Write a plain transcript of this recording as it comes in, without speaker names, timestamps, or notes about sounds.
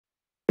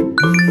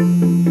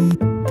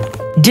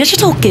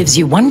Digital gives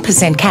you 1%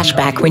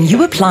 cashback when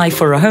you apply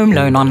for a home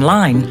loan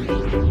online.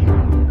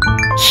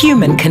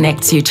 Human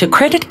connects you to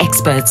credit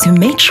experts who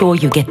make sure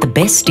you get the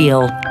best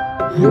deal.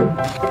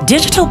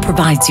 Digital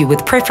provides you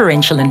with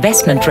preferential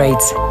investment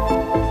rates.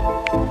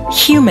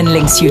 Human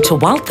links you to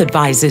wealth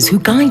advisors who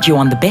guide you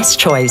on the best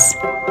choice.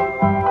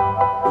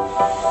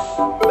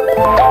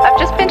 I've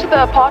just been to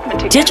the apartment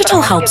again.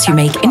 Digital helps you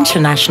make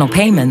international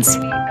payments.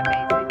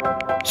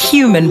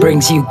 Human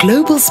brings you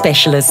global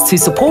specialists who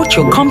support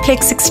your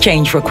complex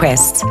exchange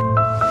requests.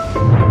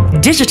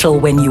 Digital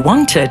when you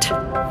want it.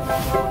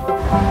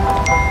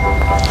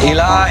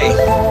 Eli,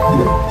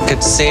 good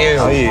to see you.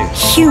 How are you?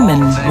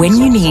 Human when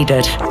you need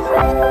it.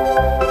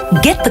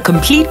 Get the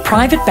complete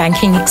private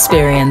banking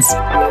experience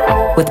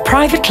with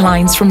private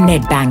lines from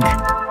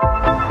Nedbank.